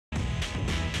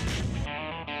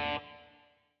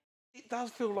does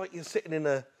feel like you're sitting in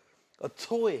a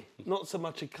toy, not so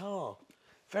much a car.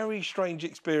 Very strange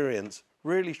experience,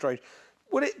 really strange.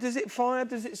 Does it fire?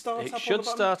 Does it start up? It should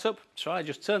start up. Try,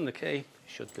 just turn the key, it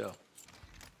should go.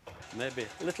 Maybe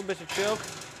a little bit of choke.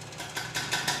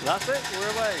 That's it, we're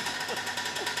away.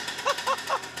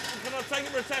 Can I take it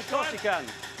for a test Of course you can.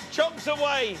 Chokes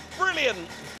away, brilliant.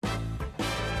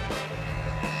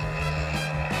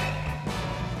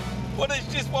 Well, there's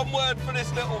just one word for this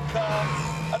little car,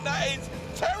 and that is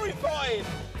terrifying.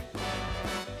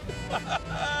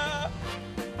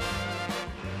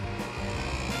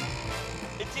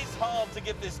 It is hard to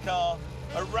give this car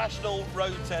a rational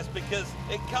road test because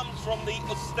it comes from the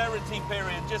austerity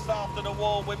period just after the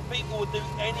war when people would do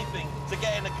anything to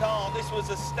get in a car. This was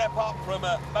a step up from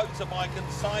a motorbike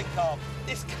and sidecar.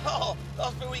 This car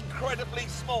does feel incredibly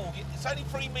small. It's only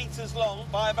 3 metres long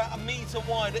by about 1 metre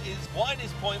wide at its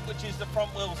widest point, which is the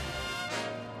front wheels.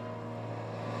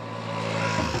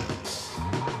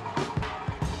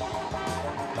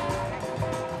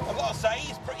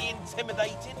 It's pretty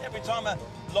intimidating. Every time a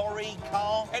lorry,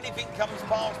 car, anything comes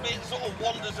past me, it sort of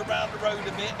wanders around the road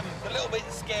a bit. It's a little bit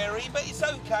scary, but it's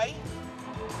okay.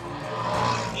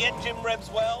 The engine revs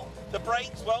well. The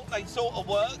brakes, well, they sort of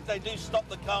work. They do stop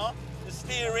the car. The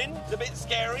steering is a bit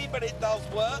scary, but it does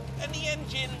work. And the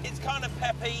engine, it's kind of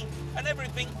peppy, and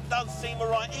everything does seem all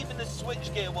right. Even the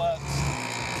switchgear works.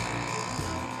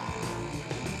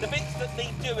 The bits that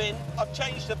need doing, I've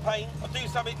changed the paint. I'll do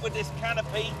something with this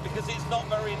canopy because it's not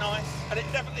very nice, and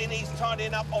it definitely needs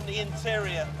tidying up on the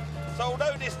interior. So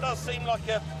although this does seem like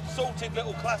a sorted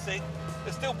little classic,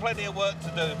 there's still plenty of work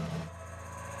to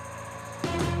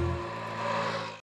do.